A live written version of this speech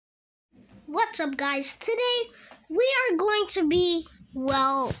What's up, guys? Today we are going to be,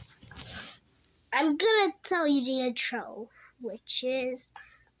 well, I'm gonna tell you the intro, which is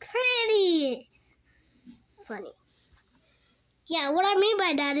pretty funny. Yeah, what I mean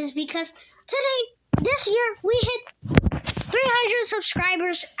by that is because this year, we hit 300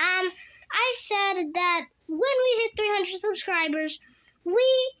 subscribers, and I said that when we hit 300 subscribers, we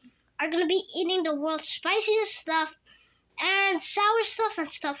are gonna be eating the world's spiciest stuff and sour stuff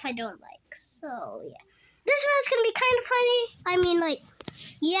and stuff I don't like. So, yeah. This video's gonna be kind of funny. I mean,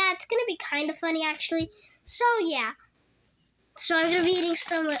 yeah, it's gonna be kind of funny, actually. So, yeah. So, I'm gonna be eating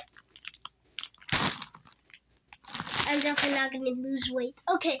some... I'm definitely not gonna lose weight.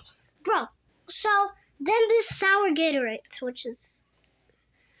 Okay, bro. So, then this sour Gatorade, which is...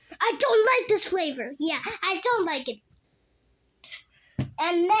 I don't like this flavor. Yeah, I don't like it.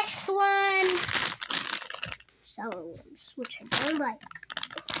 And next one... sour worms, which I don't like.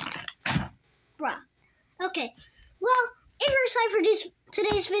 Bruh. Okay, well, if you're excited for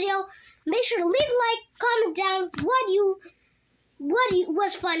today's video, make sure to leave a like, comment down what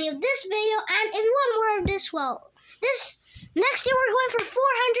was funny of this video, and if you want more of this, well, next year we're going for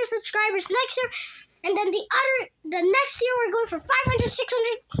 400 subscribers next year, and then the next year we're going for 500,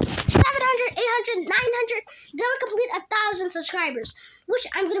 600, 700, 800, 900, then we'll complete 1,000 subscribers, which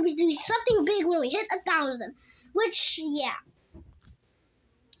I'm going to be doing something big when we hit 1,000, which, yeah,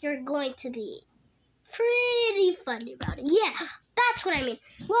 you're going to be pretty funny about it. Yeah, that's what I mean.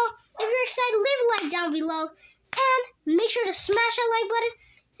 Well, if you're excited, leave a like down below, and make sure to smash that like button,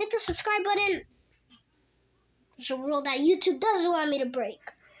 hit the subscribe button. There's a rule that YouTube doesn't want me to break,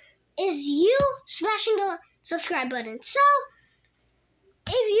 is you smashing the subscribe button. So,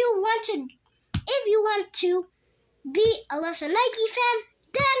 if you want to be a Less Than Nike fan,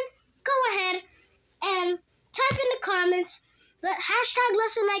 then go ahead and type in the comments the hashtag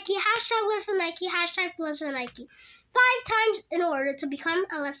Less Than Nike, hashtag Less Than Nike, hashtag Less Than Nike 5 times in order to become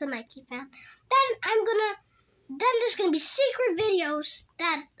a Less Than Nike fan. Then there's gonna be secret videos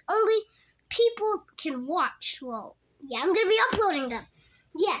that only people can watch. Well, yeah, I'm gonna be uploading them.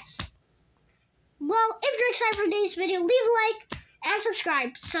 Yes. Well, if you're excited for today's video, leave a like and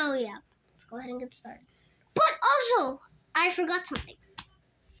subscribe. So yeah, let's go ahead and get started. But also, I forgot something.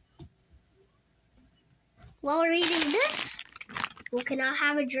 While we're eating this, we cannot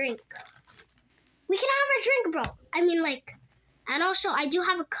have a drink. We can have a drink, bro. I mean, and also, I do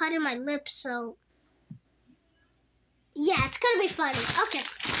have a cut in my lip, so... yeah, it's gonna be funny. Okay.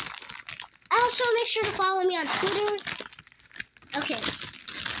 Also, make sure to follow me on Twitter. Okay.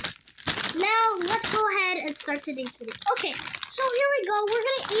 Now, let's go ahead and start today's video. Okay, so here we go. We're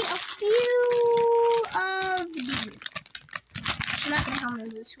gonna eat a few of these. I'm not gonna help me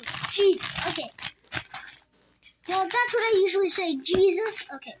lose weight. Jeez. Okay. Well, that's what I usually say, Jesus.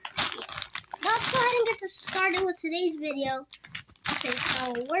 Okay, let's go ahead and get this started with today's video. Okay,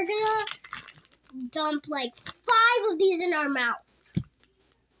 so we're gonna dump 5 of these in our mouth.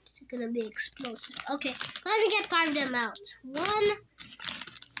 It's gonna be explosive. Okay, let me get 5 of them out. 1,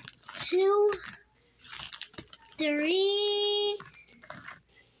 2, 3,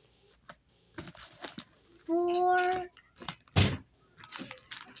 4,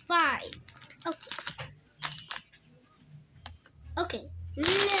 5. Okay. Okay,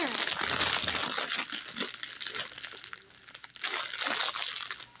 now,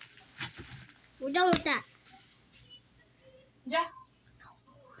 we're done with that. Yeah.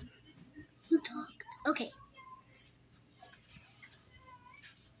 You talk. Okay.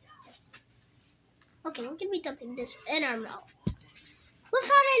 Okay, we're gonna be dumping this in our mouth.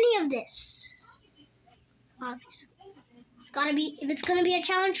 Without any of this. Obviously. If it's gonna be a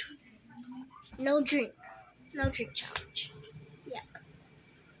challenge, no drink. No drink challenge. Yep.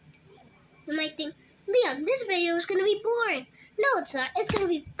 You might think, Leon, this video is going to be boring. No, it's not. It's going to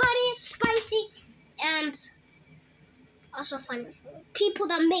be funny, spicy, and also fun for people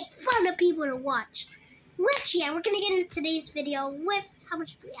that make fun of people to watch. Which, yeah, we're going to get into today's video with, how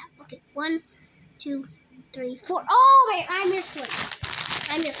much do we have? Okay, 1, 2, 3, 4. Oh, wait, I missed one.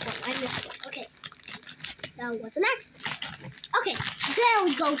 Okay. That was an accident. Okay, there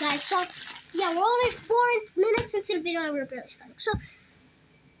we go, guys. So, yeah, we're already 4 minutes into the video and we're barely starting. So,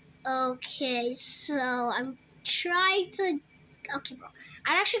 okay, so I'm trying to... okay, bro.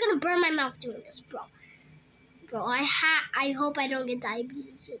 I'm actually going to burn my mouth doing this, bro. Bro, I hope I don't get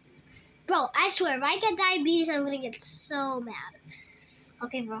diabetes with this. Bro, I swear, if I get diabetes, I'm going to get so mad.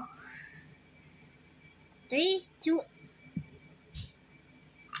 Okay, bro. 3, 2...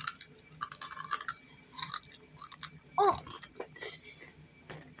 oh!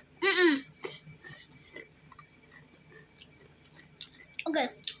 Okay.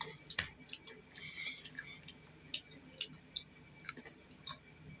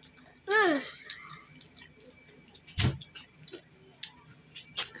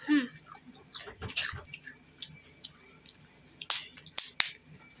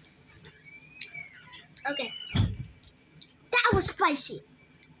 Okay. That was spicy.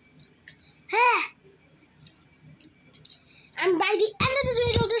 And by the end of this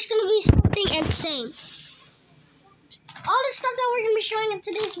video, there's going to be something insane. All the stuff that we're going to be showing in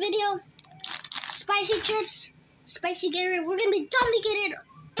today's video, spicy chips, spicy Gatorade, we're going to be dumping it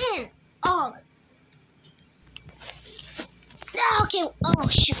in all of it. Okay, oh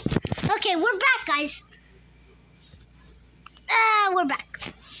shoot. Okay, we're back, guys. We're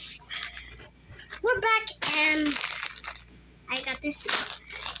back. We're back, and I got this thing.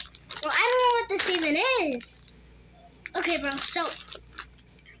 Well, I don't know what this even is. Okay, bro, so,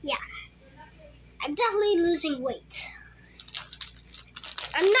 yeah. I'm definitely losing weight.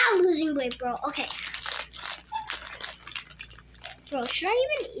 I'm not losing weight, bro. Okay. Bro, should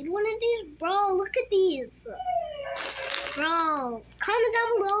I even eat one of these? Bro, look at these. Bro, comment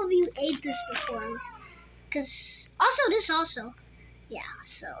down below if you ate this before. Because, also this also. Yeah,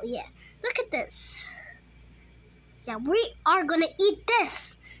 so, yeah. Look at this. Yeah, we are gonna eat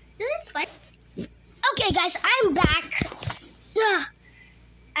this. This is spicy. Okay, guys, I'm back. Ugh.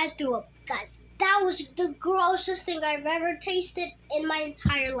 I threw up, guys. That was the grossest thing I've ever tasted in my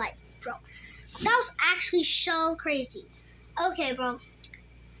entire life, bro. That was actually so crazy. Okay, bro.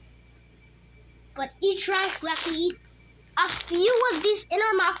 But each round, we have to eat a few of these in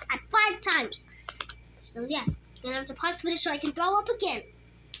our mouth at 5 times. So, yeah. Gonna have to pause the video so I can throw up again.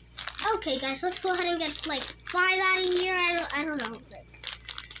 Okay, guys, let's go ahead and get, like, 5 out of here. I don't know. Like,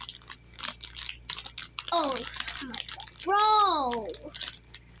 oh my god. Bro!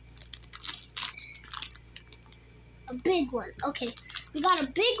 A big one. Okay. We got a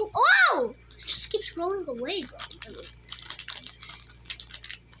big... Oh! It just keeps rolling away, bro. I mean,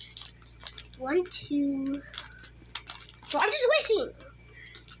 1, 2... Bro, I'm just wasting.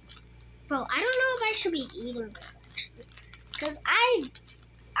 Bro, I don't know if I should be eating this, actually. Because I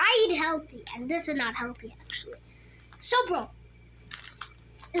eat healthy, and this is not healthy, actually. So, bro.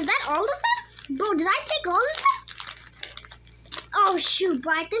 Is that all of them? Bro, did I take all of them? Oh, shoot,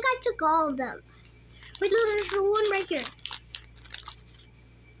 bro. I think I took all of them. Wait, no, there's one right here.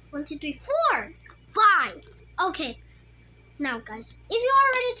 1, 2, 3, 4, 5. Okay. Now, guys, if you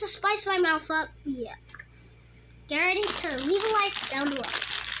are ready to spice my mouth up, yeah. Get ready to leave a like down below.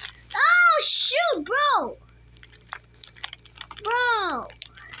 Oh, shoot, bro. Bro.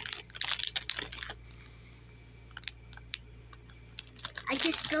 I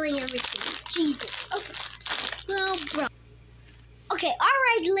keep spilling everything. Jesus. Okay. Well, bro. Okay,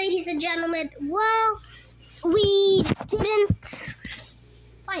 alright, ladies and gentlemen. Well, we didn't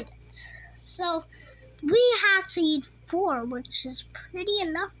find it. So, we had to eat 4, which is pretty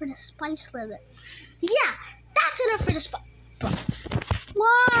enough for the spice limit. Yeah, that's enough for the spice. Bro.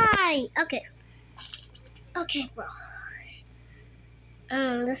 Why? Okay. Okay, bro.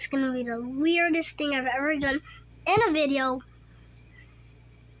 This is gonna be the weirdest thing I've ever done in a video.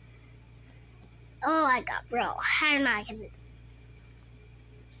 Oh my god, bro. I don't know I can do this.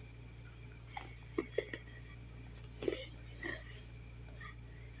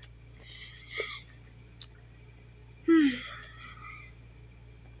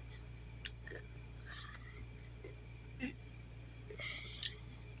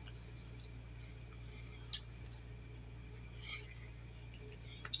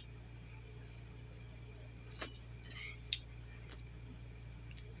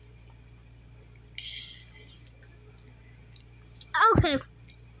 Okay.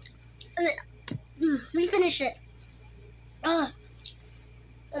 We finished it.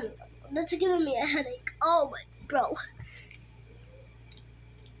 That's giving me a headache. Oh my, bro.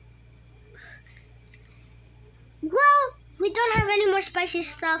 Well, we don't have any more spicy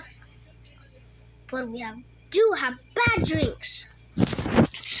stuff, but we do have bad drinks.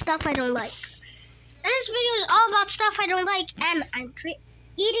 Stuff I don't like. And this video is all about stuff I don't like, and I'm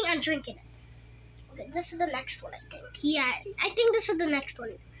eating and drinking it. Okay, this is the next one, I think. Yeah, I think this is the next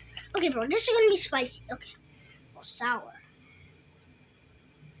one. Okay, bro, this is gonna be spicy. Okay. Oh, sour.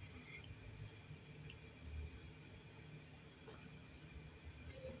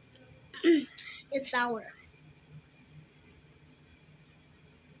 It's sour.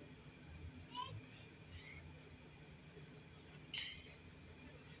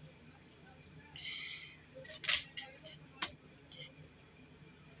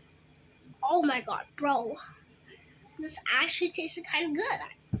 Oh my god, bro. This actually tasted kind of good.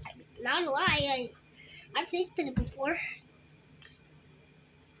 I'm not gonna lie, I've tasted it before.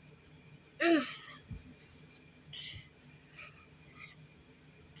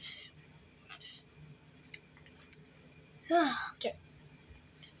 Okay.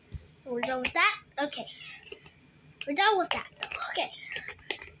 We're done with that? Okay. We're done with that, though. Okay.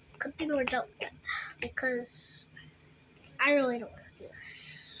 Good thing we're done with that. because I really don't want to do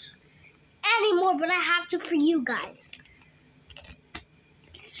this anymore, but I have to for you guys.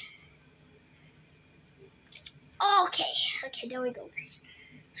 Okay, there we go, guys.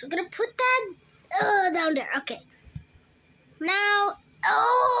 So we're gonna put that down there. Okay. Now,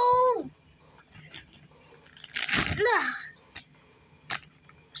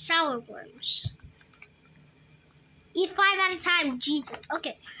 sour worms. Eat 5 at a time, Jesus.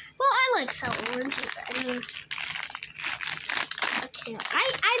 Okay. Well, I like sour worms. I mean, okay,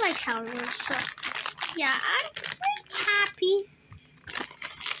 I like sour worms, so yeah, I'm pretty happy.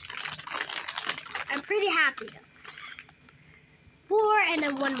 I'm pretty happy. 4 and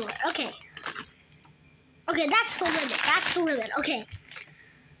then 1 more. Okay. Okay, that's the limit. That's the limit. Okay.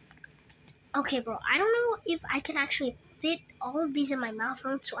 Okay, bro. I don't know if I can actually fit all of these in my mouth,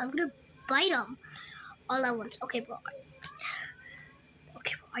 so I'm gonna bite them all at once. Okay, bro.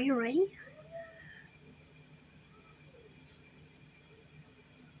 Okay, bro. Are you ready?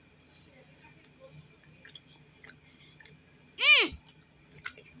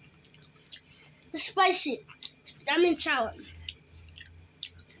 It's spicy. I'm in sour.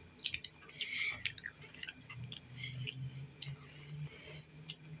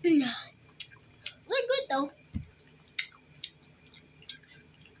 They're good though.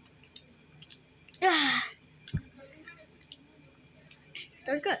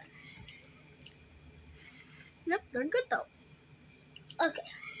 They're good. Yep, they're good though. Okay.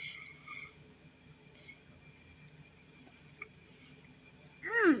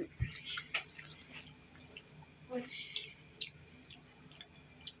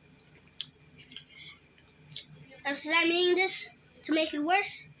 Does that mean this to make it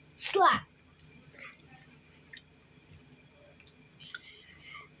worse? Slap.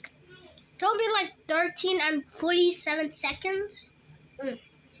 Don't be like 13 and 47 seconds. 13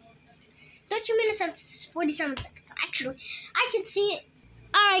 minutes and 47 seconds. Actually, I can see it.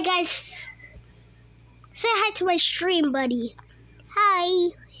 Alright, guys. Say hi to my stream buddy.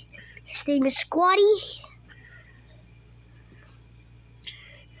 Hi. His name is Squatty.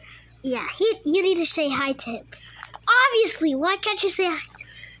 Yeah, you need to say hi to him. Obviously, why can't you say hi?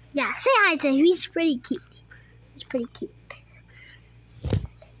 Yeah, say hi to him. He's pretty cute. He's pretty cute.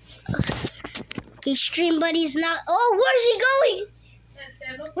 Okay, stream buddy's not. Oh, where's he going?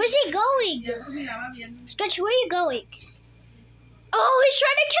 Where's he going? Sketchy, where are you going? Oh, he's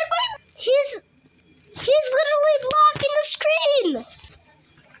trying to get my. He's literally blocking the screen.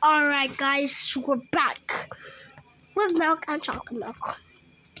 All right, guys, we're back with milk and chocolate milk.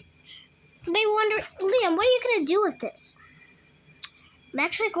 You may wonder, Liam, what are you gonna do with this? I'm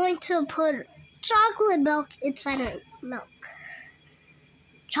actually going to put chocolate milk inside of milk.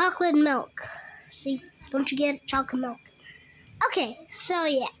 Chocolate milk. See, don't you get it? Chocolate milk. Okay, so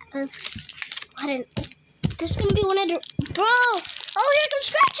yeah, let's go ahead and. This is gonna be one of the. Bro! Oh, here comes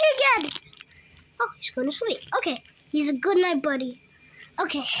Scratchy again! Oh, he's going to sleep. Okay, he's a good night buddy.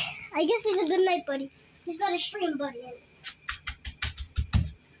 Okay, I guess he's a good night buddy. He's not a stream buddy anymore.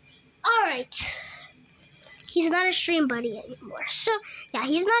 Alright. He's not a stream buddy anymore. So, yeah,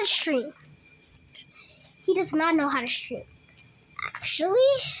 he's not a stream. He does not know how to stream.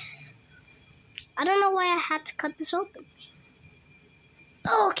 Actually, I don't know why I had to cut this open.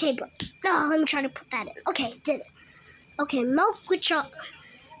 Okay, bro. Oh, let me try to put that in. Okay, did it. Okay, milk with chocolate.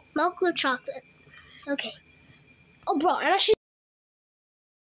 Milk with chocolate. Okay. Oh, bro, I'm actually